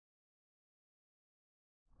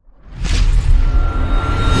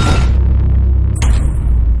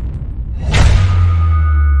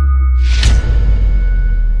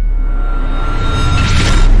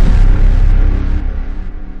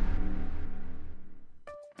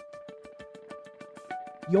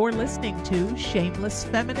You're listening to Shameless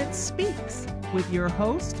Feminine Speaks with your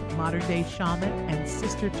host, modern-day shaman and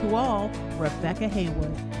sister to all, Rebecca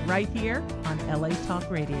Haywood, right here on LA Talk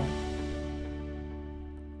Radio.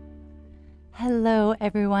 Hello,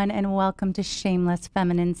 everyone, and welcome to Shameless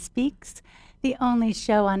Feminine Speaks, the only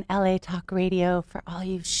show on LA Talk Radio for all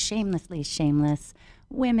you shamelessly shameless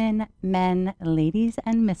women, men, ladies,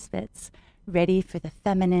 and misfits ready for the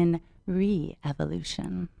feminine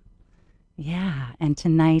re-evolution. Yeah, and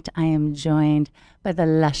tonight I am joined by the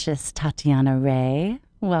luscious Tatyana Rae.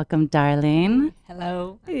 Welcome, darling.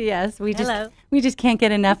 Hello. Yes, we just can't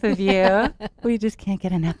get enough of you. We just can't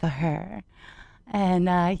get enough of her. And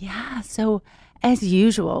so as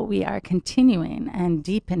usual, we are continuing and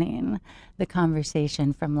deepening the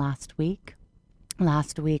conversation from last week.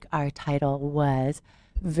 Last week, our title was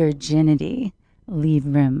Virginity, Leave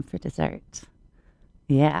Room for Dessert.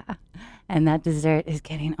 Yeah, and that dessert is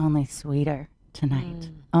getting only sweeter tonight,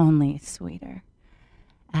 only sweeter.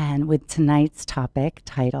 And with tonight's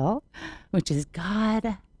title, which is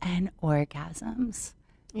God and Orgasms.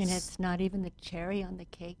 And it's not even the cherry on the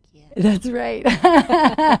cake yet. That's right.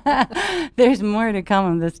 There's more to come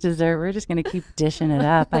on this dessert. We're just going to keep dishing it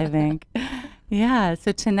up, I think. Yeah,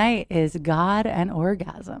 so tonight is God and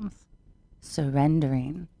Orgasms,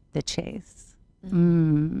 surrendering the chase.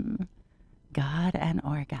 God and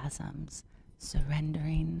Orgasms,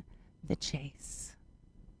 surrendering the chase.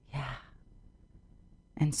 Yeah.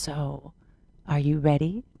 And so, are you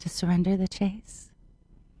ready to surrender the chase?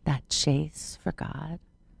 That chase for God.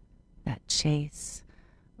 That chase,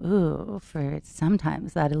 for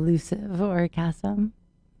sometimes that elusive orgasm,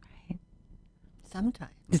 right?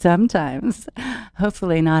 Sometimes.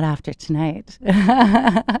 Hopefully not after tonight.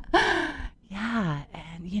 Yeah,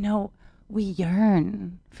 and we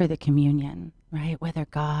yearn for the communion, right? Whether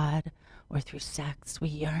God or through sex, we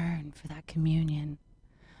yearn for that communion.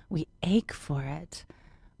 We ache for it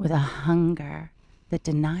with a hunger that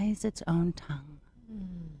denies its own tongue.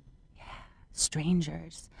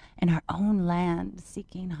 Strangers in our own land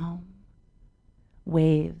seeking home.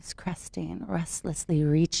 Waves cresting, restlessly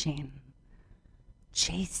reaching,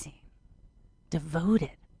 chasing,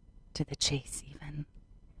 devoted to the chase even.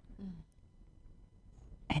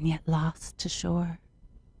 And yet lost to shore.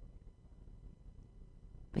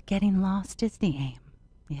 But getting lost is the aim,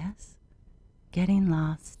 yes? Getting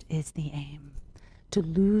lost is the aim. To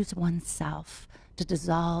lose oneself, to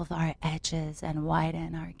dissolve our edges and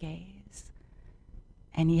widen our gaze.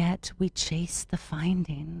 And yet we chase the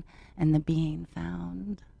finding and the being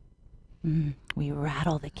found. We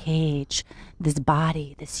rattle the cage, this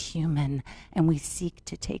body, this human, and we seek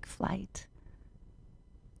to take flight.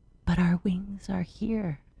 But our wings are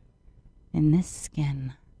here, in this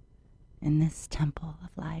skin, in this temple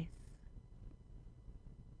of life.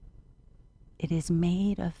 It is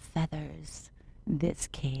made of feathers, this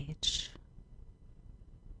cage.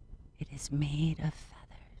 It is made of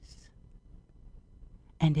feathers.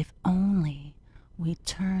 And if only we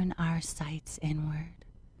turn our sights inward,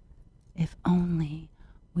 if only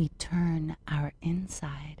we turn our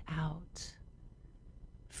inside out,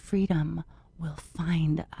 freedom will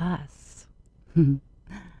find us.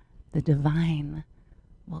 The divine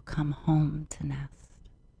will come home to nest.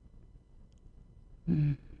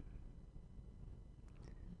 And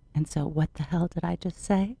so what the hell did I just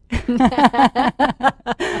say?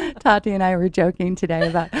 Tati and I were joking today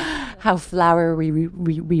about how flower we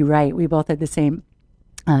write. We both had the same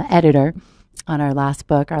editor on our last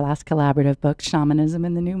book, our last collaborative book, Shamanism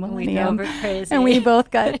in the New Millennium. We drove her crazy. And we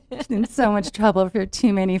both got in so much trouble for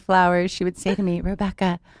too many flowers. She would say to me,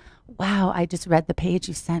 Rebecca, wow, I just read the page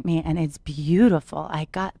you sent me and it's beautiful.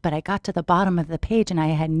 But I got to the bottom of the page and I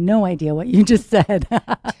had no idea what you just said.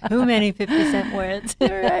 Too many 50-cent words.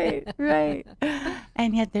 Right.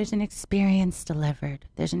 And yet there's an experience delivered.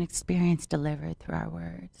 There's an experience delivered through our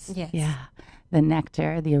words. Yes. Yeah. The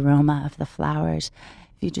nectar, the aroma of the flowers.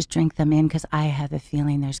 If you just drink them in, because I have a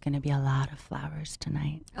feeling there's going to be a lot of flowers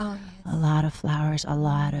tonight. Oh, yes. A lot of flowers, a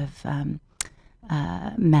lot of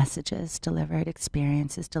messages delivered,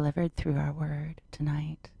 experiences delivered through our word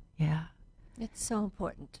tonight. Yeah. It's so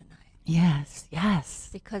important tonight. Yes.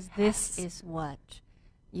 Because this is what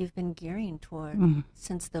you've been gearing toward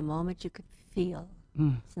since the moment you could feel,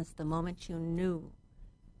 since the moment you knew.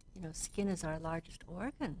 Skin is our largest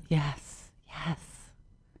organ. Yes.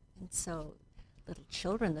 And so little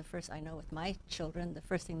children, I know with my children, the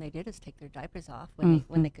first thing they did is take their diapers off when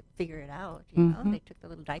they could figure it out. They took the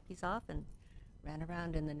little diapers off and ran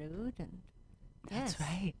around in the nude, and that's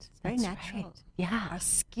right. It's very natural. Right. Yeah. Our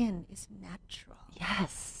skin is natural.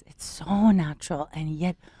 Yes, it's so natural, and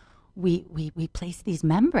yet we place these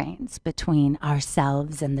membranes between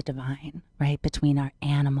ourselves and the divine, right? Between our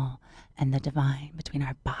animal and the divine, between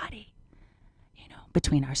our body,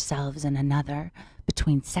 between ourselves and another,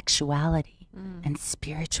 between sexuality and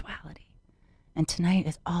spirituality. And tonight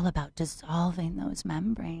is all about dissolving those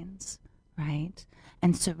membranes, right?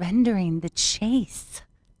 And surrendering the chase,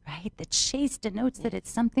 right? The chase denotes that it's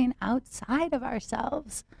something outside of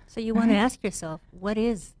ourselves. So you want to ask yourself, what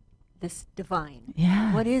is this divine?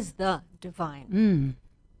 Yeah. What is the divine?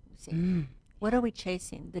 See, what are we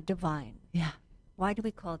chasing? The divine. Yeah. Why do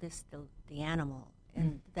we call this the animal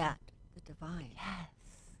and that the divine? Yes.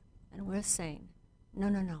 And we're saying,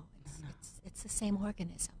 no. It's the same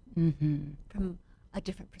organism from a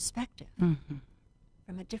different perspective.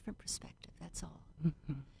 From a different perspective, that's all.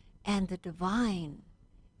 And the divine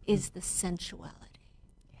is the sensuality.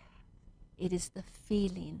 It is the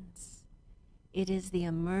feelings. It is the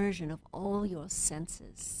immersion of all your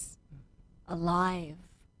senses alive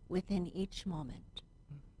within each moment.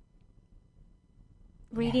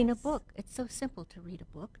 Reading a book. It's so simple to read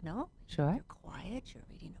a book, no? Sure. You're quiet, you're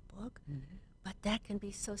reading a book. But that can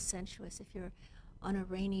be so sensuous if you're on a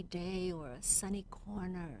rainy day or a sunny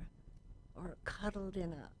corner or cuddled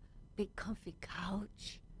in a big comfy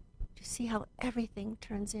couch. Do you see how everything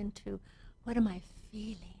turns into, what am I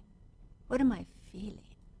feeling? What am I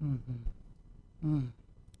feeling?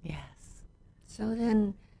 Yes. So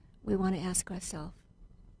then we want to ask ourselves,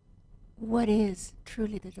 what is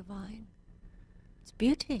truly the divine? It's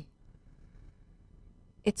beauty.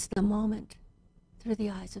 It's the moment through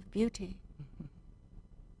the eyes of beauty.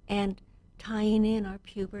 And tying in our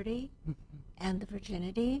puberty and the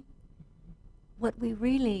virginity, what we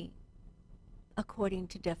really, according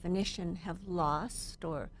to definition, have lost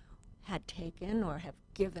or had taken or have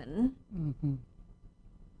given.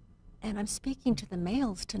 And I'm speaking to the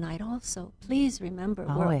males tonight also. Please remember,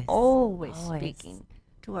 we're always speaking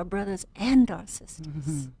to our brothers and our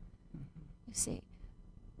sisters. You see,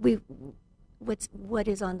 what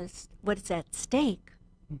is at stake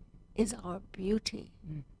is our beauty.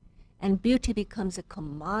 And beauty becomes a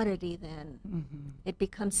commodity then. It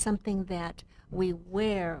becomes something that we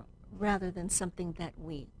wear rather than something that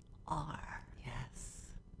we are. Yes.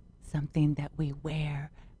 Something that we wear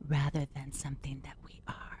rather than something that we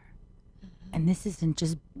are. And this isn't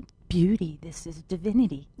just beauty, this is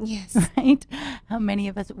divinity. Yes. Right? How many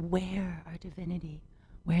of us wear our divinity,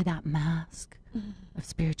 wear that mask of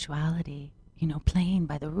spirituality, playing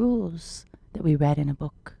by the rules that we read in a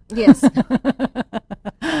book. Yes.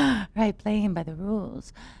 Right, playing by the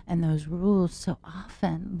rules. And those rules so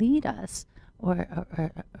often lead us or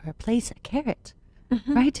place a carrot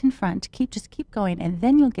right in front. Just keep going, and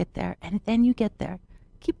then you'll get there, and then you get there.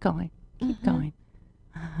 Keep going, keep going.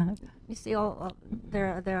 You see,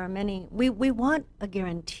 there are many. We want a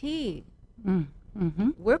guarantee.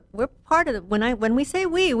 We're part of it. When we say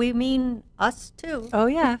we mean us too. Oh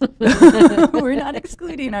yeah, we're not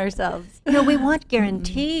excluding ourselves. No, we want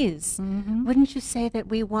guarantees. Wouldn't you say that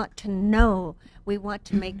we want to know? We want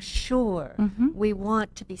to make sure. We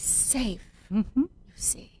want to be safe. You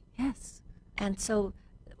see. Yes. And so,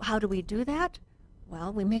 how do we do that?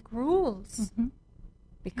 Well, we make rules.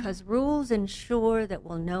 Because rules ensure that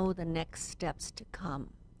we'll know the next steps to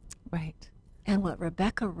come. Right. And what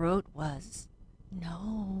Rebecca wrote was,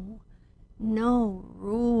 no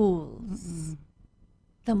rules.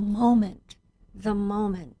 The moment.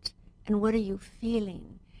 And what are you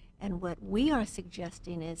feeling? And what we are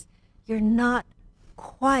suggesting is, you're not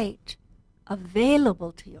quite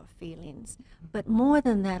available to your feelings. But more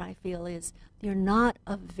than that, I feel, is you're not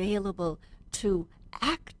available to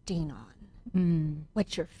acting on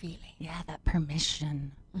what you're feeling. Yeah, that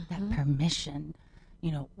permission,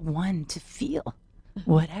 one, to feel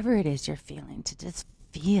whatever it is you're feeling, to just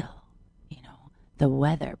feel, the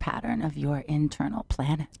weather pattern of your internal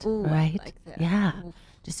planet. Ooh, right? I like that. Yeah.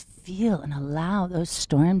 Just feel and allow those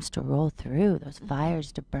storms to roll through, those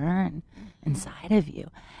fires to burn inside of you.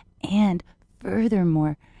 And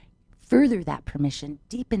furthermore, further that permission,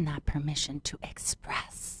 deepen that permission to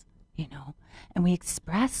express, And we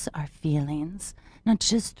express our feelings, not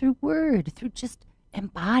just through word, through just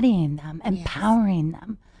embodying them, empowering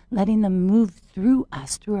them, letting them move through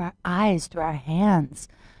us, through our eyes, through our hands,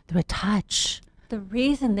 through a touch. The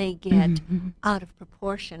reason they get out of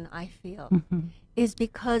proportion, I feel, is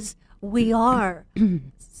because we are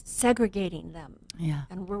segregating them. Yeah.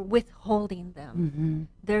 And we're withholding them.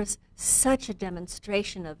 There's such a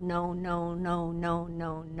demonstration of no,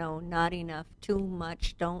 not enough, too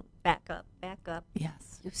much, don't, back up.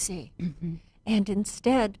 Yes. You see. And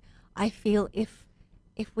instead, I feel if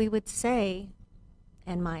we would say,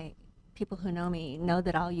 and my people who know me know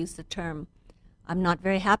that I'll use the term, I'm not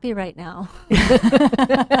very happy right now.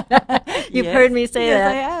 You've heard me say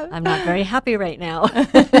that. I have. I'm not very happy right now.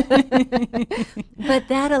 But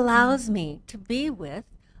that allows me to be with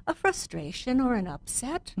a frustration or an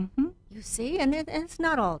upset, you see, and it's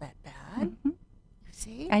not all that bad, you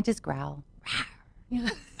see. I just growl. Yeah.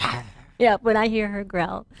 Yeah, when I hear her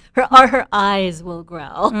growl, her eyes will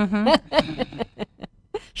growl.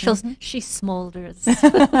 She smolders.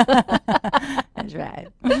 That's right.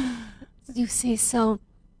 You see, so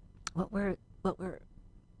what we're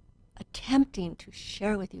attempting to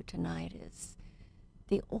share with you tonight is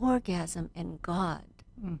the orgasm in God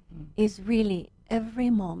is really every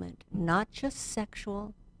moment, not just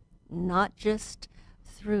sexual, not just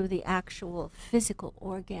through the actual physical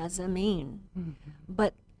orgasming,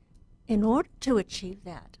 but in order to achieve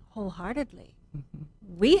that wholeheartedly,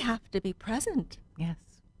 we have to be present. Yes.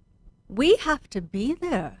 We have to be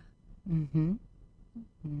there.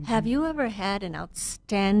 Have you ever had an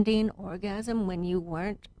outstanding orgasm when you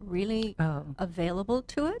weren't really available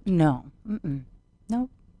to it? No.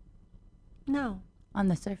 Nope. No. On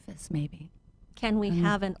the surface, maybe. Can we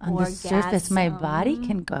have an on orgasm? the surface, my body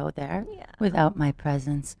can go there without my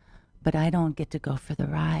presence, but I don't get to go for the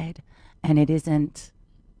ride. And it isn't,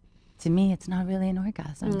 to me, it's not really an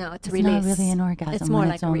orgasm. No, it's release. Not really an orgasm. It's more when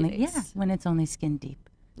like it's a only, release. Yeah, when it's only skin deep.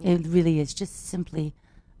 Yeah. It really is just simply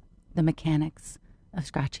the mechanics of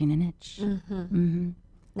scratching an itch.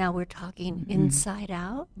 Now we're talking inside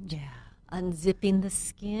out. Yeah. Unzipping the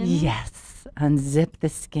skin. Yes. Unzip the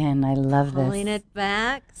skin. I love this. Pulling it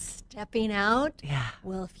back, stepping out. Yeah.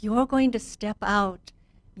 Well, if you're going to step out,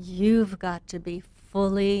 you've got to be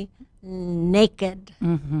fully naked.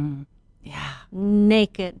 Yeah.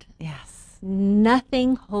 Naked. Yes.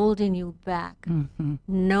 Nothing holding you back.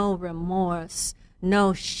 No remorse.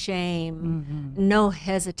 No shame. No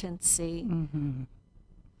hesitancy.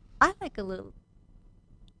 I like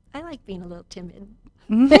being a little timid.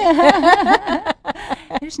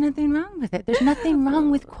 There's nothing wrong with it. There's nothing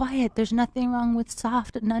wrong with quiet. There's nothing wrong with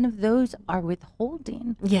soft. None of those are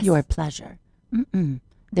withholding your pleasure.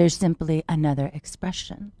 There's simply another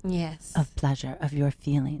expression of pleasure, of your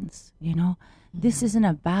feelings. You know, this isn't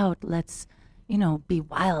about let's, be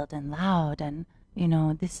wild and loud. And,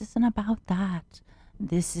 this isn't about that.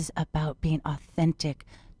 This is about being authentic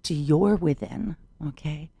to your within,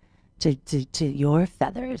 okay? To your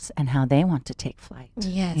feathers and how they want to take flight.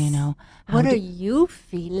 Yes. What are you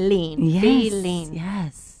feeling?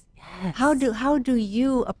 Yes. How do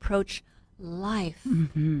you approach life?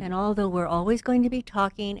 And although we're always going to be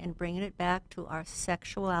talking and bringing it back to our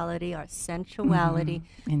sexuality, our sensuality,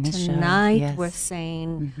 tonight we're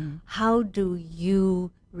saying, how do you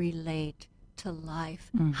relate to life?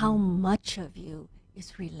 How much of you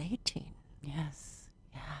is relating? Yes.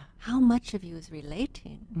 How much of you is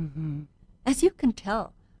relating? As you can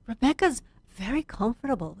tell, Rebecca's very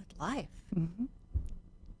comfortable with life.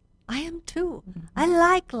 I am too. I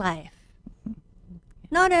like life.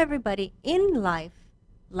 Not everybody in life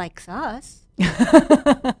likes us.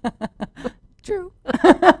 True.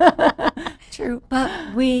 True.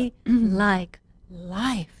 But we like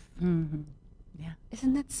life. Yeah.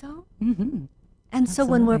 Isn't that so? And so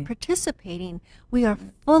when we're participating, we are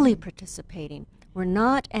fully participating. We're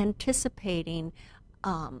not anticipating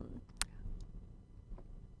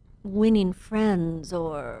winning friends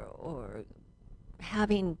or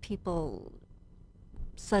having people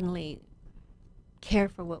suddenly care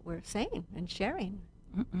for what we're saying and sharing.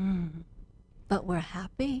 But we're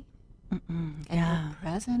happy and we're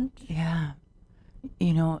present. Yeah.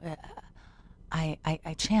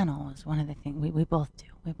 I channel is one of the things we both do.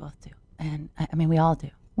 We both do. And I mean, we all do.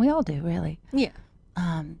 We all do, really. Yeah.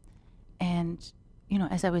 And,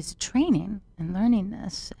 as I was training and learning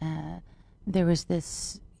this, there was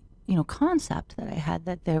this, concept that I had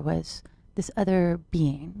that there was this other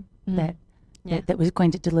being that was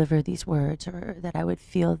going to deliver these words, or that I would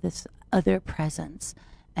feel this other presence.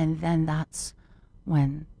 And then that's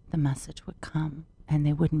when the message would come, and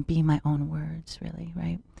they wouldn't be my own words, really,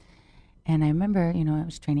 right? And I remember, I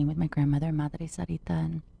was training with my grandmother, Madre Sarita,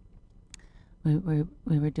 and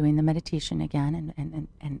we were doing the meditation again,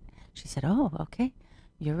 and she said, "Oh, okay,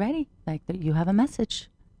 you're ready. Like you have a message.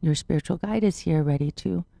 Your spiritual guide is here, ready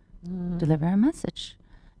to deliver a message."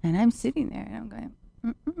 And I'm sitting there, and I'm going,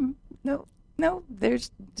 "No,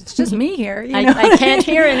 it's just me here. I can't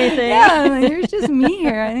hear anything." Yeah, there's just me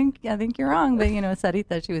here. I think you're wrong. But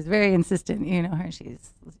Sarita, she was very insistent.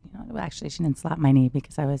 She's, actually, she didn't slap my knee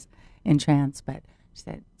because I was in trance, but she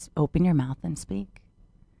said, "Open your mouth and speak."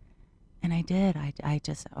 And I did. I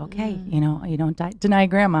just, okay, you know, you don't deny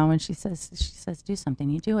grandma when she says do something,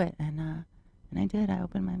 you do it. And I did. I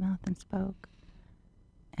opened my mouth and spoke.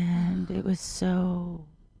 And it was so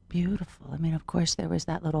beautiful. I mean, of course, there was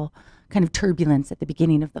that little kind of turbulence at the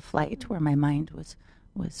beginning of the flight where my mind was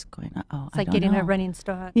going, it's like getting a running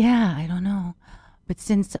start. Yeah, I don't know. But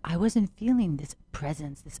since I wasn't feeling this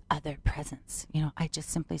presence, this other presence, you know, I just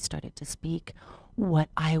simply started to speak what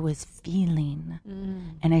I was feeling.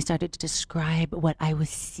 And I started to describe what I was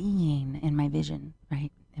seeing in my vision,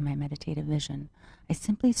 right? In my meditative vision. I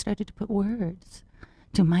simply started to put words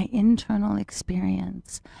to my internal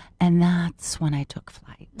experience. And that's when I took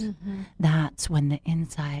flight. That's when the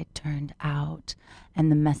inside turned out and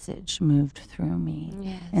the message moved through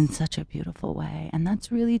me in such a beautiful way. And that's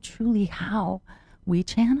really, truly how we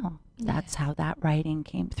channel. That's how that writing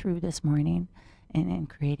came through this morning and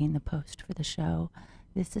creating the post for the show.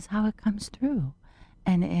 This is how it comes through.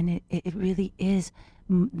 And it really is,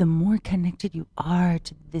 the more connected you are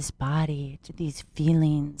to this body, to these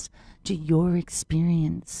feelings, to your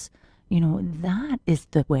experience, you know, that is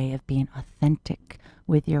the way of being authentic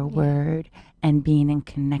with your word and being in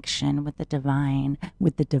connection with the divine,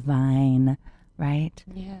 right?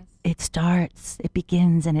 Yes. It starts, it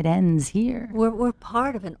begins, and it ends here. We're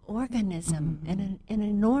part of an organism, an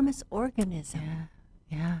enormous organism.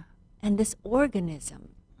 Yeah. And this organism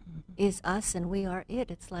is us and we are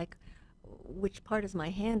it. It's like, which part is my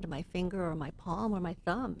hand, my finger, or my palm, or my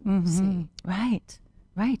thumb? See? Right.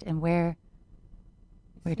 And where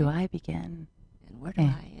do I begin? And where do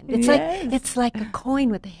I end? It's like a coin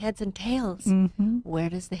with the heads and tails. Where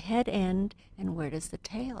does the head end and where does the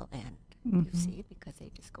tail end? You see, because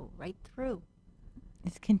they just go right through.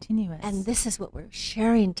 It's continuous. And this is what we're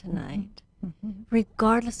sharing tonight,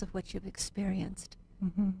 regardless of what you've experienced,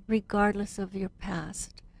 regardless of your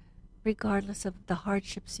past, regardless of the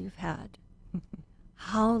hardships you've had.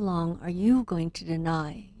 How long are you going to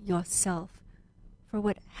deny yourself for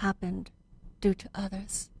what happened due to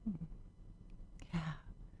others?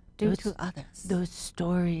 Due to others. Those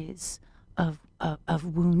stories of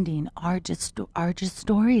wounding are just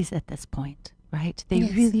stories at this point, right? They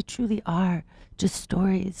really, truly are just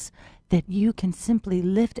stories that you can simply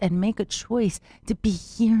lift and make a choice to be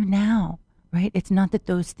here now, right? It's not that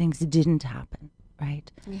those things didn't happen,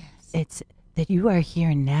 right? Yes. It's that you are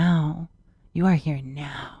here now. You are here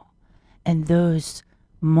now. And those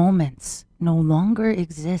moments no longer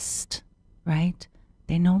exist, right?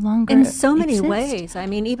 They no longer in so many exist. ways. I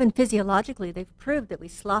mean, even physiologically, they've proved that we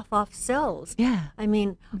slough off cells. Yeah. I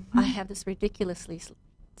mean, I have this ridiculously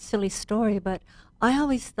silly story, but I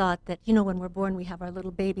always thought that, you know, when we're born, we have our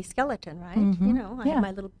little baby skeleton, right? You know, I have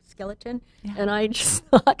my little skeleton, and I just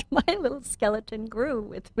thought my little skeleton grew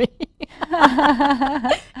with me.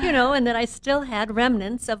 You know, and that I still had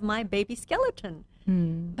remnants of my baby skeleton.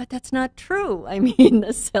 But that's not true. I mean,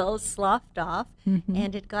 the cells sloughed off,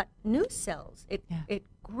 and it got new cells. It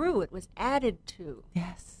grew. It was added to.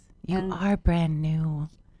 Yes. You are brand new.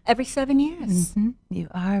 Every 7 years. You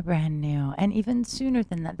are brand new. And even sooner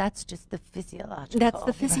than that, that's just the physiological. That's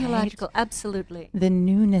the physiological, right? Absolutely. The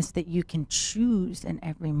newness that you can choose in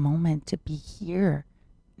every moment to be here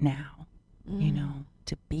now. You know,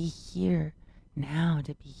 to be here now,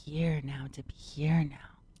 to be here now, to be here now.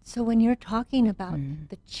 So when you're talking about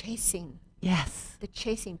the chasing, the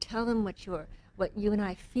chasing, tell them what you and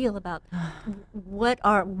I feel about what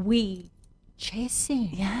are we chasing?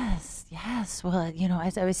 Yes. Well, you know,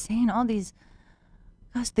 as I was saying, all these,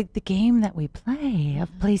 the game that we play of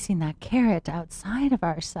placing that carrot outside of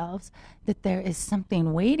ourselves, that there is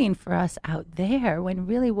something waiting for us out there when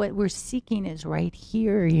really what we're seeking is right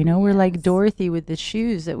here. You know, we're like Dorothy with the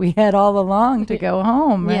shoes that we had all along to go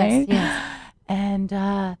home, right? Yes. And,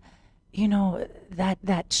 you know,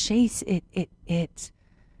 that chase, it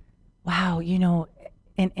wow, you know,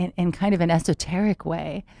 in kind of an esoteric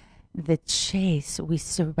way, the chase, we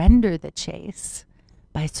surrender the chase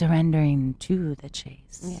by surrendering to the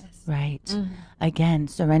chase. Yes. Right? Again,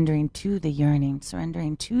 surrendering to the yearning,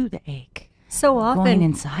 surrendering to the ache. So often. Going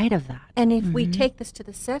inside of that. And if we take this to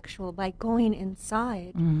the sexual, by going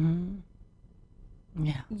inside,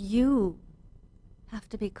 you have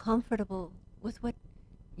to be comfortable with what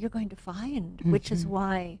you're going to find, which is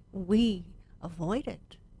why we avoid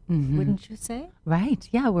it. Wouldn't you say? Right.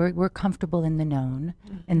 Yeah, we're comfortable in the known,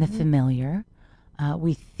 in the familiar.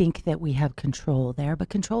 We think that we have control there, but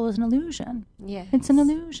control is an illusion. Yes. It's an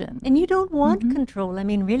illusion. And you don't want control. I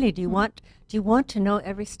mean, really, do you want to know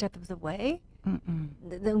every step of the way?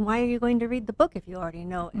 Then why are you going to read the book if you already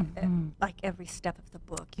know like every step of the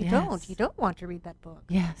book? You don't want to read that book.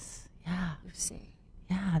 Yes. Yeah. You see.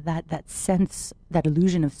 Yeah, that sense, that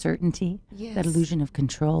illusion of certainty, Yes. that illusion of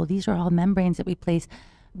control. These are all membranes that we place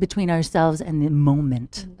between ourselves and the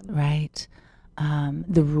moment, right?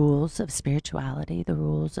 The rules of spirituality, the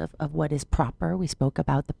rules of what is proper. We spoke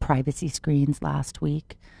about the privacy screens last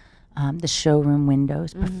week, the showroom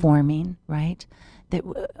windows, performing, right? That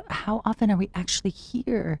how often are we actually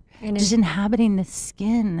here, just inhabiting the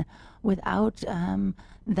skin without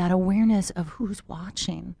that awareness of who's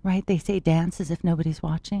watching, right? They say dance as if nobody's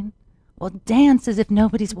watching. Well, dance as if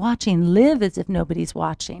nobody's watching. Live as if nobody's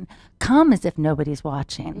watching. Come as if nobody's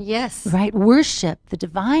watching. Yes. Right? Worship the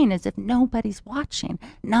divine as if nobody's watching,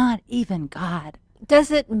 not even God.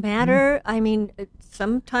 Does it matter? I mean,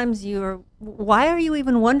 sometimes why are you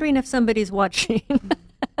even wondering if somebody's watching?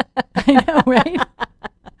 I know, right?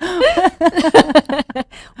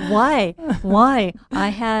 Why? I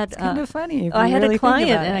had It's kind of funny. If I you had really a think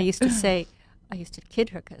client, about and it. I used to kid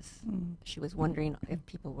her because she was wondering if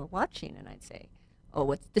people were watching, and I'd say,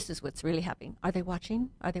 "Oh, this is what's really happening. Are they watching?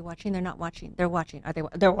 Are they watching? They're not watching. They're watching.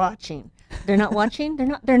 They're watching. They're not watching.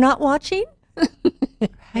 They're not watching."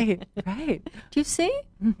 Right. Do you see?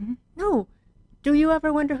 Mm-hmm. No. Do you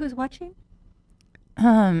ever wonder who's watching?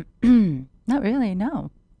 Not really.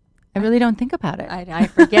 No, I really don't think about it. I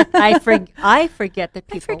forget. I forget that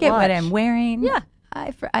people I forget watch. what I'm wearing. Yeah.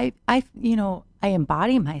 I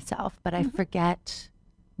embody myself, but I forget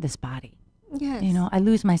this body. Yes. I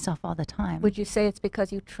lose myself all the time. Would you say it's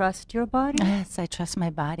because you trust your body? Yes, I trust my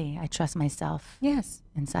body. I trust myself Yes.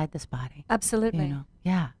 inside this body. Absolutely.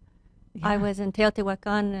 Yeah. I was in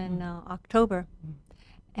Teotihuacan in October,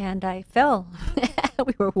 and I fell.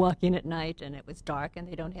 We were walking at night, and it was dark, and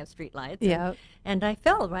they don't have street lights. Yeah. And I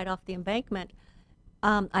fell right off the embankment.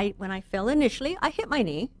 When I fell initially, I hit my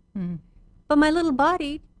knee, but my little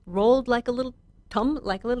body rolled like a little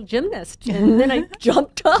gymnast, and then I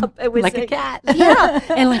jumped up. It was like a cat. Yeah,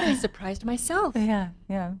 and like I surprised myself. Yeah.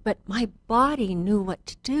 But my body knew what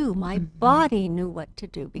to do. My body knew what to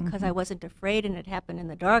do because I wasn't afraid, and it happened in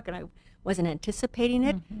the dark, and I wasn't anticipating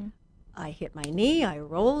it. I hit my knee, I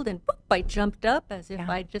rolled, and boop, I jumped up as if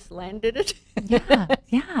I just landed it.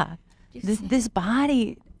 Yeah. This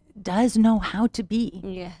body does know how to be.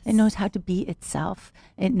 Yes. It knows how to be itself.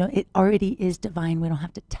 It already is divine. We don't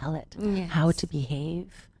have to tell it how to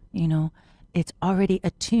behave. It's already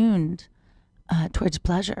attuned towards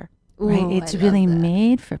pleasure. Right? Ooh, It's I really love that.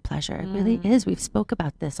 made for pleasure. It really is. We've spoke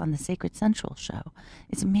about this on the Sacred Sensual show.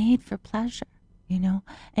 It's made for pleasure.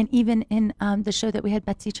 And even in the show that we had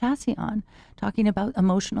Betsy Chassie on, talking about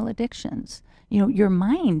emotional addictions, your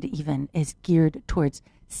mind even is geared towards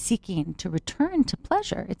seeking to return to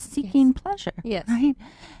pleasure. It's seeking pleasure, Yes. right?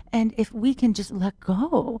 And if we can just let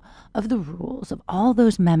go of the rules of all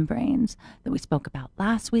those membranes that we spoke about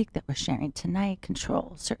last week, that we're sharing tonight,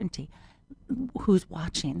 control, certainty, who's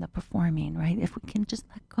watching, the performing, right? If we can just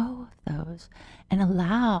let go of those and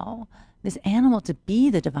allow this animal to be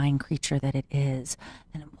the divine creature that it is,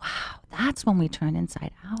 then wow, that's when we turn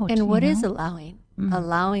inside out. And what is allowing?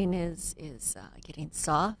 Allowing is getting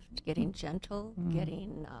soft, getting gentle,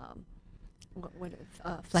 getting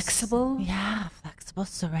flexible. Yeah, flexible.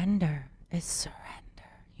 Surrender is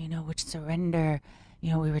surrender. Which surrender,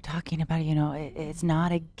 we were talking about, it's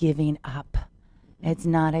not a giving up. It's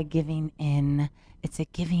not a giving in. It's a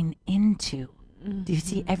giving into. Do you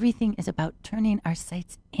see? Everything is about turning our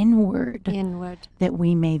sights inward. That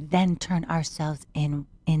we may then turn ourselves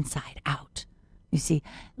inside out. You see,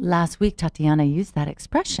 last week Tatyana used that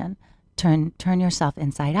expression, turn yourself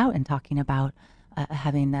inside out, and talking about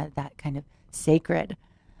having that kind of sacred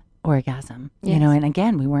orgasm. And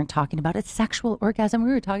again, we weren't talking about a sexual orgasm. We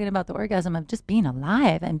were talking about the orgasm of just being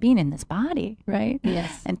alive and being in this body, right?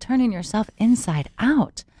 Yes. And turning yourself inside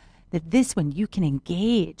out. That when you can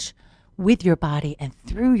engage with your body and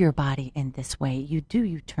through your body in this way, you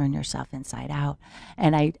turn yourself inside out.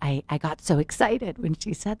 And I got so excited when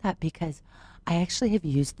she said that, because I actually have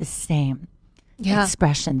used the same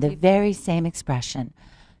expression, the very same expression,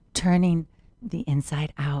 turning the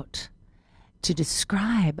inside out, to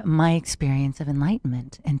describe my experience of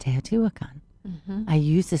enlightenment in Teotihuacan. I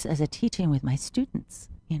use this as a teaching with my students,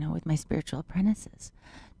 with my spiritual apprentices.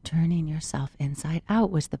 Turning yourself inside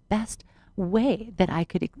out was the best way that I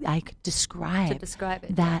could describe it,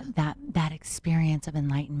 that experience of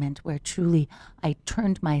enlightenment, where truly I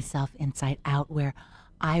turned myself inside out, where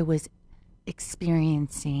I was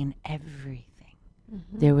experiencing everything.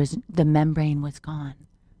 The membrane was gone,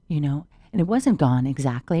 and it wasn't gone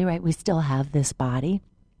exactly, right? We still have this body,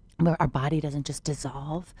 where our body doesn't just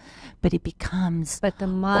dissolve, but it becomes the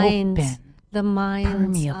mind's open,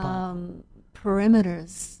 permeable.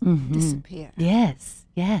 perimeters disappear. Yes,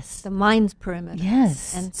 yes. The mind's perimeters.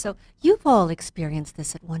 Yes. And so you've all experienced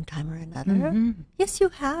this at one time or another. Yes, you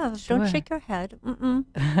have. Sure. Don't shake your head.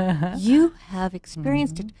 You have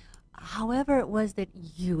experienced it. However it was that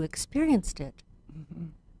you experienced it.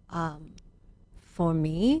 For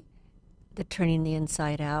me, the turning the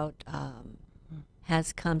inside out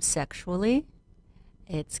has come sexually.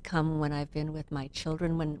 It's come when I've been with my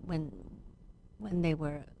children, when they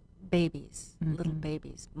were babies, little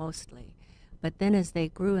babies mostly. But then as they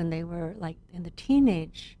grew and they were like in the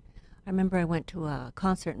teenage, I remember I went to a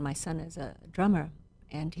concert and my son is a drummer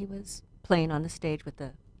and he was playing on the stage with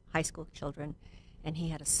the high school children and he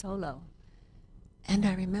had a solo. And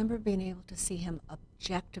I remember being able to see him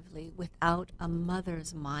objectively without a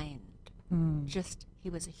mother's mind. Just, he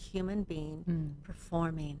was a human being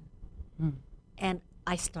performing. And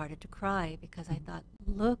I started to cry because I thought,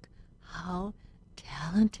 look how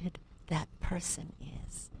talented that person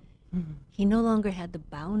is. He no longer had the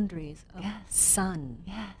boundaries of son,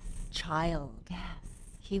 child.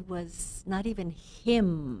 He was not even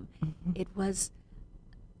him. It was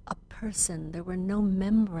a person. There were no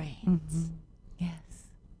membranes.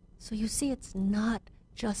 So you see, it's not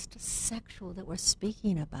just sexual that we're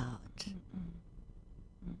speaking about.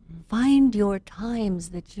 Find your times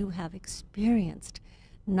that you have experienced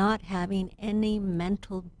not having any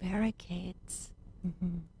mental barricades.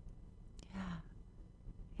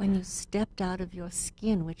 When you stepped out of your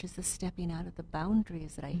skin, which is the stepping out of the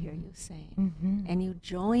boundaries that I hear you saying, and you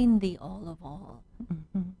joined the all of all.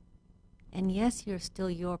 And yes, you're still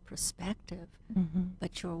your perspective,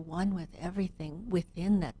 but you're one with everything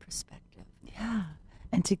within that perspective.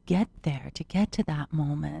 And to get there, to get to that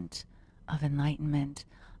moment of enlightenment,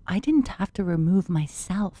 I didn't have to remove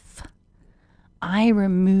myself. I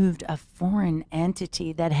removed a foreign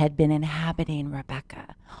entity that had been inhabiting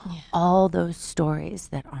Rebecca. All those stories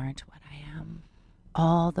that aren't what I am.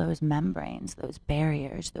 All those membranes, those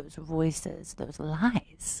barriers, those voices, those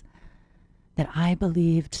lies that I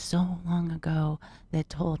believed so long ago that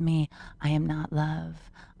told me I am not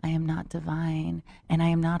love, I am not divine, and I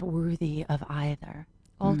am not worthy of either.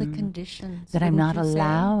 All the conditions. That I'm not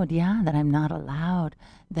allowed, that I'm not allowed,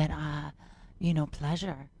 that,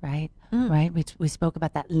 pleasure, right? Right? We spoke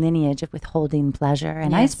about that lineage of withholding pleasure,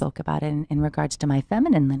 and I spoke about it in regards to my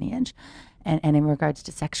feminine lineage and in regards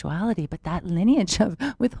to sexuality, but that lineage of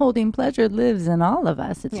withholding pleasure lives in all of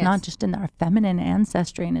us. It's not just in our feminine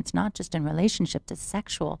ancestry, and it's not just in relationship to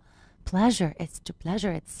sexual pleasure. It's to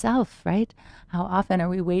pleasure itself, right? How often are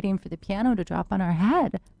we waiting for the piano to drop on our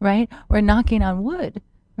head, right? Or knocking on wood,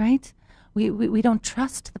 right? We don't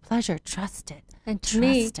trust the pleasure. Trust it. And to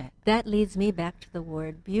me, that leads me back to the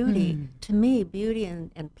word beauty. To me, beauty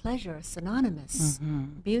and pleasure are synonymous.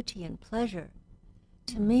 Beauty and pleasure.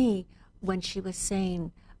 To me, when she was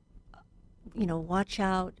saying, watch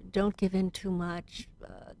out, don't give in too much.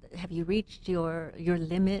 Have you reached your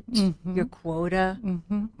limit, your quota?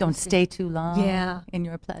 Don't stay too long in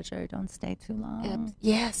your pleasure. Don't stay too long.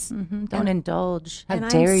 Don't indulge. How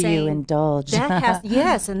dare you indulge? That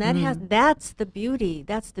has, and that has, that's the beauty.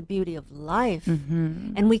 That's the beauty of life.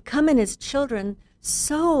 And we come in as children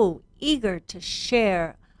so eager to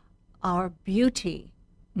share our beauty,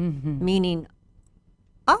 meaning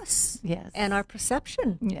us and our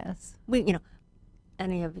perception. We,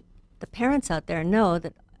 any of the parents out there know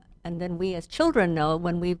that, and then we as children know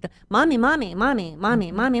when we've done, mommy, mommy, mommy,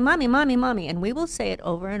 mommy, mommy, mommy, mommy, mommy, and we will say it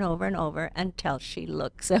over and over and over until she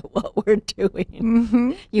looks at what we're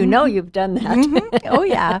doing. You know you've done that. Oh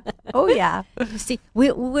yeah. You see,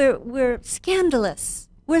 we're scandalous.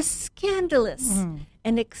 We're scandalous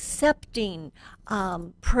and accepting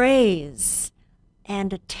praise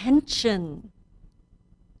and attention.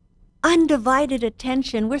 Undivided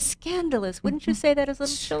attention. We're scandalous. Wouldn't you say that as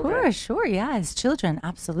little children? Sure, yeah, as children,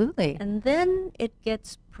 absolutely. And then it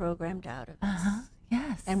gets programmed out of us.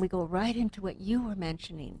 Yes. And we go right into what you were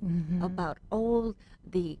mentioning about all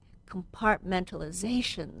the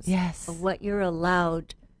compartmentalizations of what you're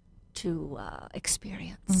allowed to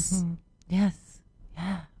experience. Yes,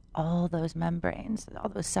 yeah. All those membranes, all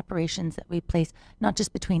those separations that we place, not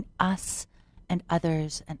just between us and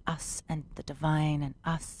others, and us and the divine, and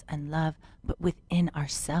us and love, but within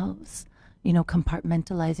ourselves,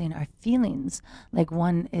 compartmentalizing our feelings, like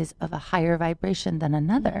one is of a higher vibration than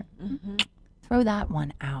another. Throw that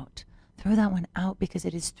one out. Throw that one out, because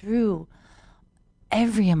it is through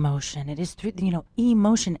every emotion. It is through,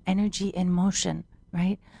 emotion, energy in motion,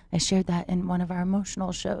 right? I shared that in one of our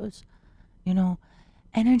emotional shows,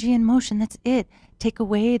 energy and motion. That's it. Take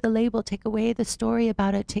away the label, take away the story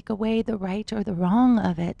about it, take away the right or the wrong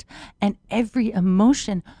of it. And every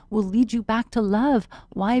emotion will lead you back to love.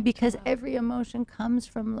 Why? Because every emotion comes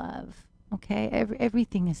from love. Okay?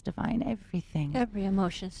 Everything is divine. Everything. Every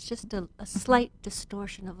emotion is just a slight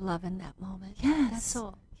distortion of love in that moment. Yes. That's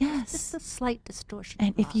all. Yes. Just a slight distortion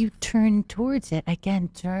And of if love. you turn towards it, again,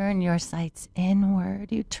 turn your sights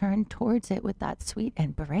inward. You turn towards it with that sweet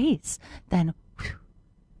embrace, then whew,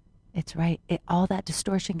 it's right. All that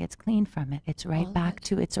distortion gets cleaned from it. It's right back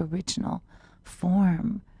to its original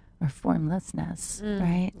form or formlessness,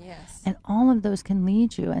 right? Yes. And all of those can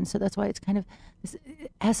lead you. And so that's why it's kind of this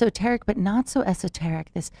esoteric, but not so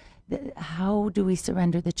esoteric. How do we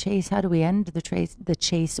surrender the chase? How do we end the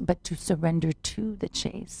chase, but to surrender to the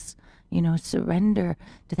chase? You know, surrender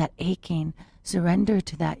to that aching, surrender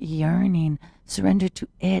to that yearning, surrender to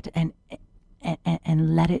it, and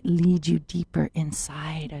let it lead you deeper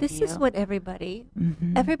inside of you. This is what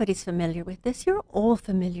everybody's familiar with this. You're all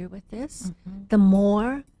familiar with this. The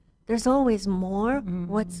more, there's always more.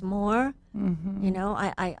 What's more? You know,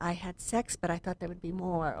 I had sex, but I thought there would be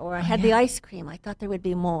more. Or I had the ice cream, I thought there would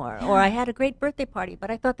be more. Or I had a great birthday party, but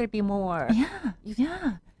I thought there'd be more.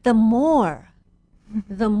 The more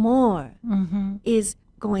is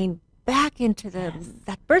going back into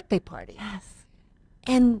that birthday party.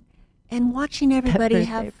 And watching everybody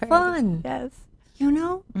have fun. You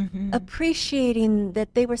know, appreciating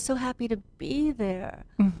that they were so happy to be there.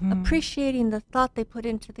 Appreciating the thought they put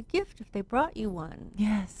into the gift if they brought you one.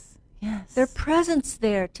 Their presence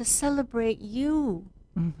there to celebrate you.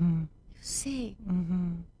 You see,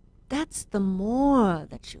 that's the more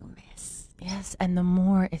that you miss. Yes, and the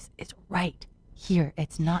more is right here.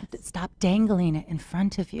 It's not, stop dangling it in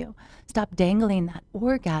front of you. Stop dangling that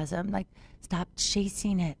orgasm. Like, stop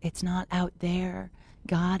chasing it. It's not out there.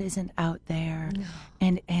 God isn't out there.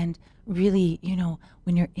 No. And really, you know,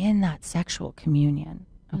 when you're in that sexual communion,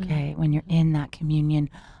 okay, when you're in that communion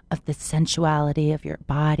of the sensuality of your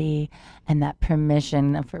body and that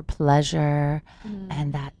permission for pleasure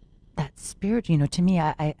and that spirit, you know, to me,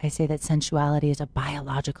 I say that sensuality is a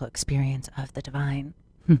biological experience of the divine.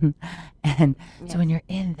 And so when you're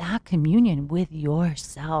in that communion with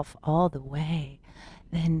yourself all the way,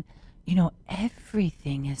 then, you know,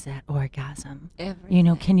 everything is that orgasm. Everything. You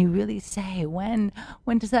know, can you really say when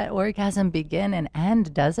does that orgasm begin and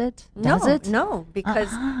end? Does it? Does it? No, because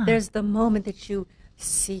there's the moment that you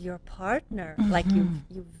see your partner, like you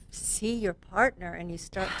see your partner and you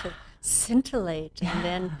start to scintillate, and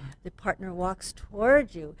then the partner walks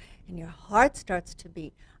toward you and your heart starts to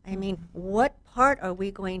beat. I mean, what part are we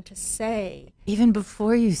going to say? Even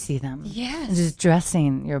before you see them. Yes. Just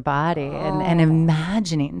dressing your body and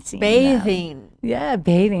imagining seeing bathing. Them. Yeah,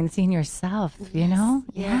 bathing, seeing yourself, you know?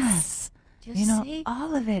 Yes. You know,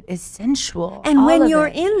 all of it is sensual. And when you're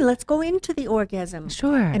in, let's go into the orgasm.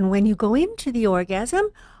 Sure. And when you go into the orgasm,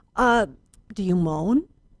 do you moan?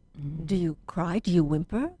 Do you cry? Do you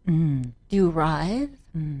whimper? Do you writhe?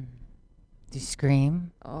 Do you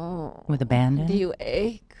scream? Oh. With abandon? Do you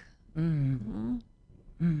ache? Do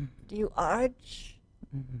you arch?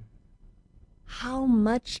 How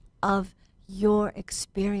much of your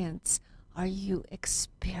experience are you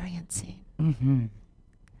experiencing?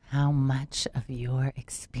 How much of your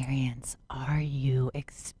experience are you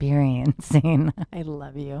experiencing? I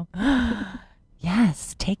love you.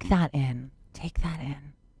 Yes, take that in. Take that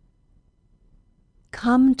in.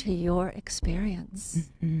 Come to your experience.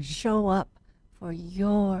 Show up for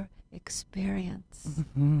your experience.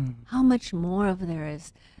 How much more of there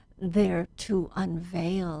is there to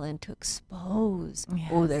unveil and to expose?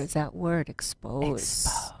 Oh, there's that word, expose.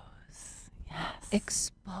 Expose. Yes.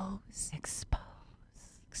 Expose. Expose.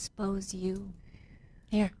 Expose you.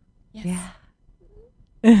 Here. Yes.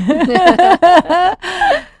 Yeah.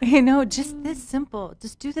 You know, just this simple.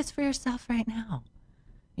 Just do this for yourself right now.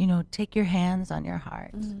 You know, take your hands on your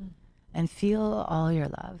heart and feel all your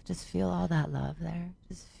love. Just feel all that love there.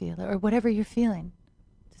 Just feel it. Or whatever you're feeling.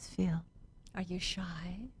 Just feel. Are you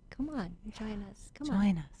shy? Come on. Join us.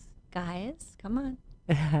 Join us. Guys, come on.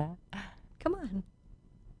 Come on.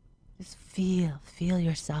 Just feel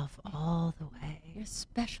yourself all the way. Your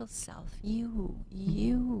special self. You.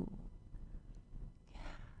 You.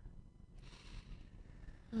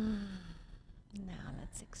 Now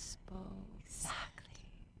let's expose. Exactly.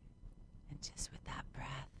 And just with that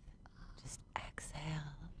breath, just exhale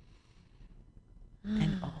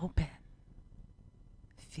and open.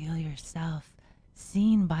 Feel yourself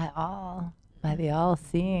seen by all, by the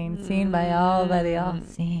all-seeing, seen by all, by the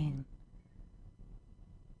all-seeing.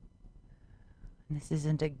 And this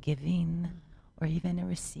isn't a giving or even a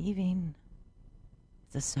receiving.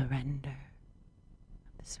 It's a surrender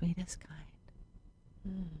of the sweetest kind.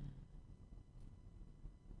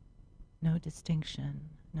 No distinction,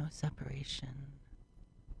 no separation,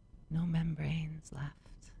 no membranes left.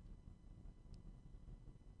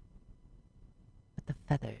 But the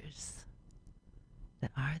feathers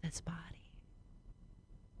that are this body.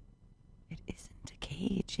 It isn't a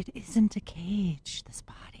cage. It isn't a cage, this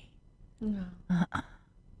body. No.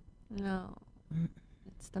 No.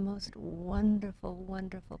 It's the most wonderful,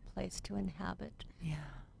 wonderful place to inhabit. Yeah.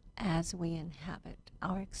 As we inhabit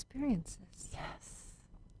our experiences. Yes.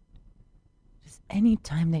 Just any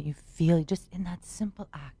time that you feel, just in that simple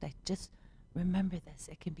act, I just remember this.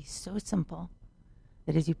 It can be so simple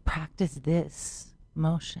that as you practice this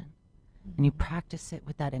motion, and you practice it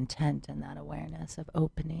with that intent and that awareness of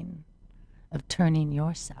opening, of turning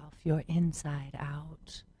yourself, your inside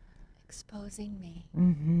out. Exposing me.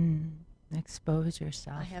 Expose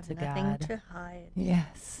yourself to God. I have nothing to hide.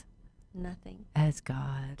 Yes. Nothing. As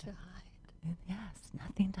God. To hide. Yes,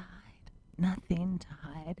 nothing to hide. Nothing to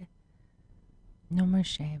hide. No more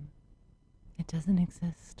shame. It doesn't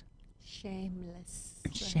exist. Shameless.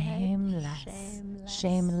 Shameless. Shameless.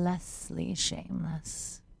 Shamelessly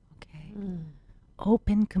shameless. Okay.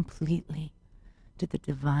 Open completely to the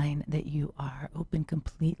divine that you are. Open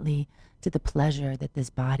completely to the pleasure that this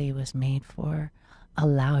body was made for.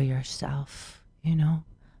 Allow yourself,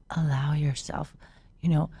 allow yourself,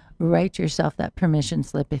 write yourself that permission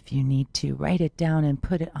slip if you need to. Write it down and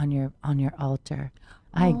put it on your altar.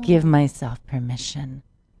 I give myself permission.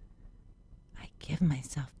 I give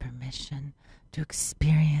myself permission to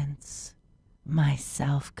experience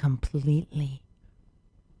myself completely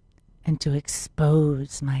and to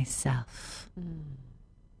expose myself.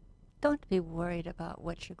 Don't be worried about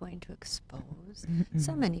what you're going to expose.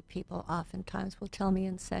 So many people oftentimes will tell me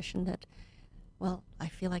in session that, well, I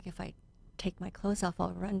feel like if I take my clothes off,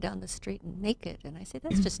 I'll run down the street naked. And I say,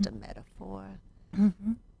 that's just a metaphor.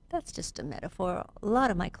 That's just a metaphor. A lot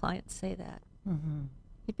of my clients say that.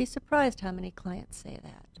 You'd be surprised how many clients say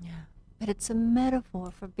that. Yeah. But it's a metaphor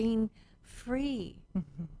for being free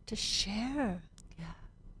to share,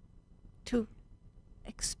 to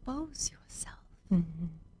expose yourself.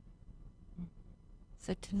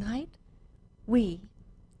 So tonight, we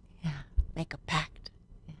make a pact.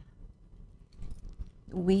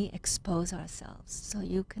 We expose ourselves so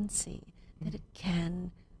you can see that it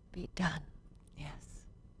can be done. Yes.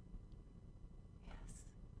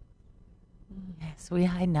 Yes, we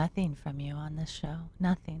hide nothing from you on this show.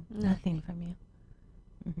 Nothing from you.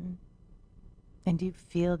 And you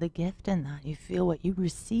feel the gift in that. You feel what you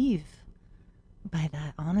receive by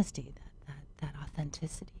that honesty, that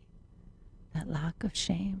authenticity. That lack of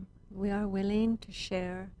shame. We are willing to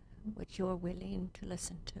share what you're willing to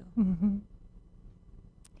listen to.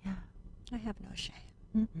 Yeah. I have no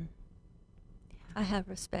shame. I have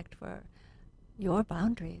respect for your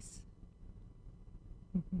boundaries,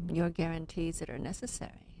 your guarantees that are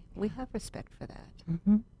necessary. We have respect for that.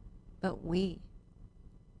 But we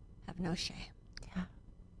have no shame. Yeah.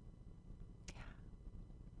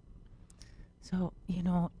 So,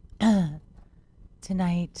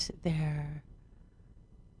 tonight there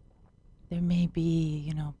may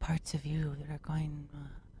be, parts of you that are going,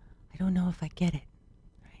 I don't know if I get it,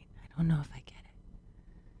 right? I don't know if I get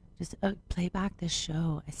it. Just play back this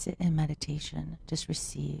show. I sit in meditation, just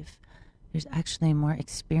receive. There's actually more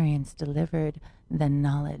experience delivered than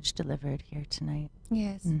knowledge delivered here tonight.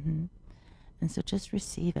 Yes. And so just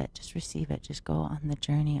receive it. Just go on the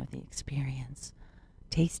journey of the experience.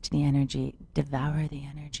 Taste the energy, devour the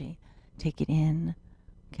energy. Take it in,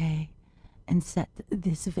 okay? And set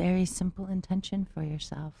this very simple intention for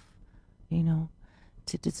yourself,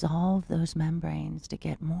 to dissolve those membranes, to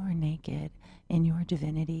get more naked in your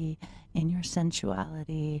divinity, in your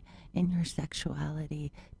sensuality, in your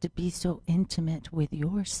sexuality, to be so intimate with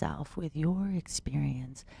yourself, with your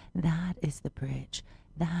experience. That is the bridge.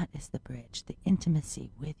 That is the bridge. The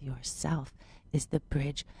intimacy with yourself is the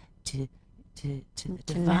bridge to the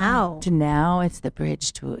divine. Now. To now, it's the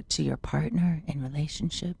bridge to your partner in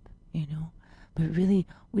relationship, But really,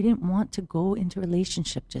 we didn't want to go into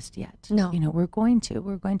relationship just yet. No. We're going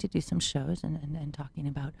to do some shows and talking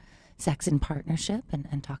about sex and partnership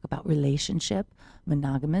and talk about relationship,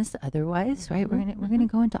 monogamous, otherwise, right? We're gonna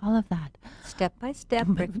go into all of that. Step by step,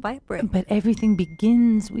 brick by brick. But everything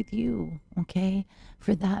begins with you, okay?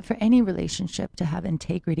 For any relationship to have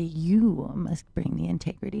integrity, you must bring the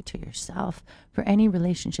integrity to yourself. For any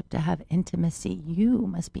relationship to have intimacy, you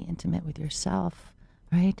must be intimate with yourself,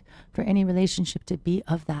 right? For any relationship to be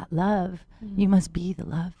of that love, you must be the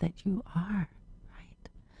love that you are, right?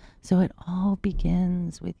 So it all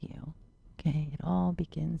begins with you, Okay, it all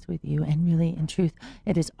begins with you. And really, in truth,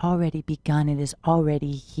 it has already begun. It is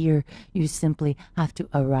already here. You simply have to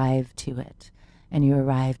arrive to it. And you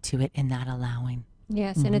arrive to it in that allowing.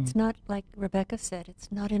 Yes, and it's not, like Rebecca said,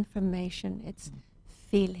 it's not information, it's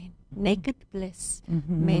feeling. Naked bliss.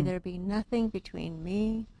 May there be nothing between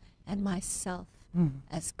me and myself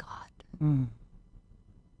as God.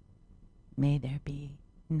 May there be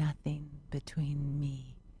nothing between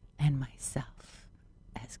me and myself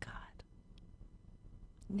as God.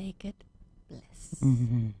 Naked bliss.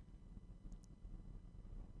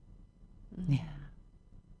 Yeah.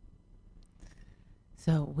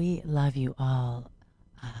 So we love you all.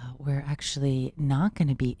 We're actually not going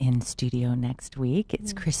to be in studio next week.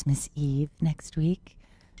 It's Christmas Eve next week.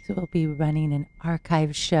 So we'll be running an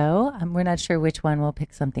archive show. We're not sure which one. We'll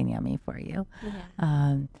pick something yummy for you.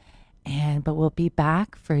 But we'll be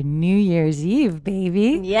back for New Year's Eve,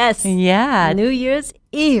 baby. Yes. Yeah. New Year's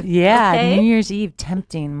Eve. Yeah, okay? New Year's Eve,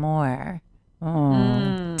 tempting more.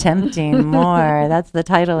 Tempting more. That's the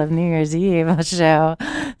title of New Year's Eve show.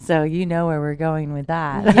 So you know where we're going with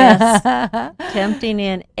that. Yes. Tempting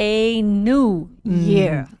in a new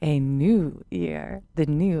year. A new year. The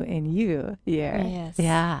new in you year. Yes.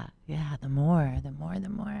 Yeah. Yeah. The more.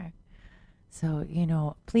 So,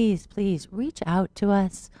 please reach out to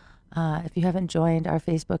us. If you haven't joined our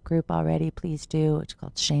Facebook group already, please do. It's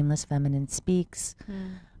called Shameless Feminine Speaks.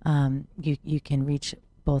 You can reach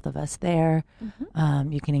both of us there.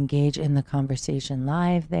 You can engage in the conversation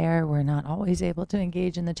live there. We're not always able to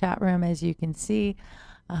engage in the chat room, as you can see,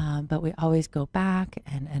 but we always go back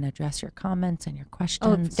and address your comments and your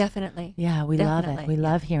questions. Oh, definitely. Yeah, we love it. We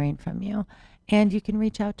love hearing from you. And you can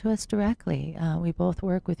reach out to us directly. We both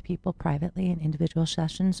work with people privately in individual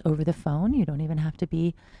sessions over the phone. You don't even have to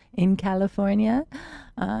be in California.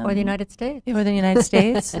 Or the United States. Or the United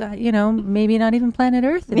States. Maybe not even planet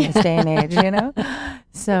Earth in this day and age,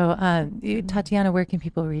 So, Tatyana, where can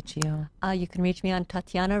people reach you? You can reach me on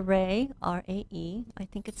Tatyana Rae, R-A-E. I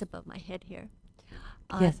think it's above my head here.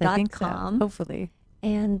 Yes, I think .com. so. Hopefully.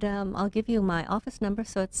 And I'll give you my office number.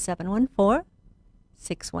 So it's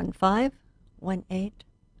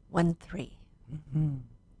 714-615-1813.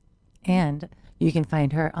 And you can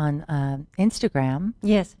find her on Instagram.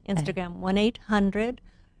 Yes, Instagram,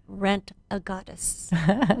 1-800-RENT-A-GODDESS.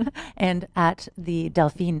 And at the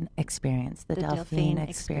Delphine Experience, the Delphine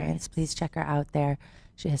Experience. Please check her out there.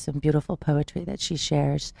 She has some beautiful poetry that she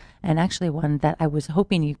shares, and actually one that I was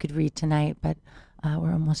hoping you could read tonight, but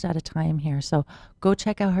we're almost out of time here. So go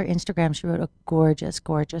check out her Instagram. She wrote a gorgeous,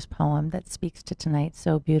 gorgeous poem that speaks to tonight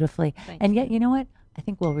so beautifully. And yet, you know what? I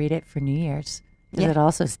think we'll read it for New Year's, because it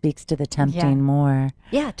also speaks to the tempting more.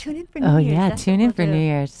 Yeah, tune in for New Year's. Oh, yeah, tune in for New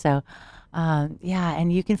Year's. So,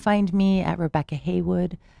 and you can find me at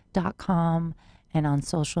RebeccaHaywood.com and on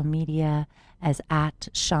social media as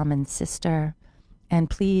 @ShamanSister. And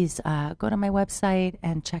please go to my website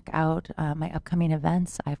and check out my upcoming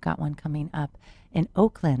events. I've got one coming up in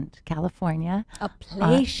Oakland, California. A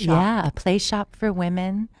play shop. Yeah, a play shop for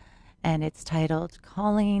women. And it's titled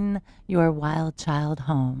Calling Your Wild Child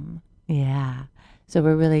Home. Yeah. So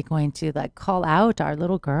we're really going to call out our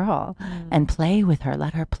little girl and play with her,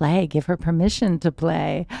 let her play, give her permission to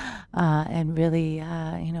play, and really,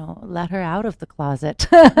 let her out of the closet.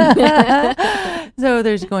 So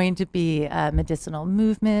there's going to be a medicinal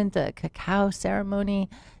movement, a cacao ceremony,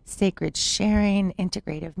 sacred sharing,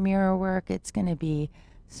 integrative mirror work. It's going to be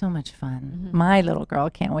so much fun. My little girl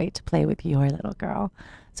can't wait to play with your little girl.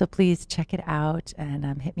 So please check it out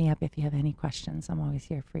and hit me up if you have any questions. I'm always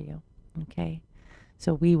here for you. Okay.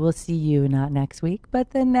 So we will see you not next week, but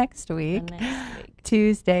the next week.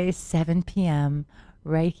 Tuesday, 7 p.m.,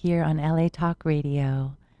 right here on LA Talk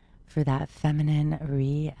Radio for that feminine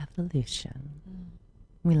re-evolution.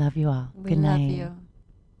 We love you all. Good night. We love you.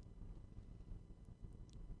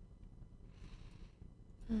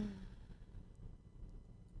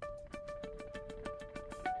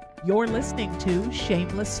 You're listening to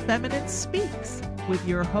Shameless Feminine Speaks with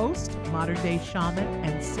your host, modern-day shaman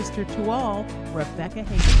and sister to all, Rebecca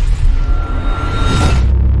Haywood.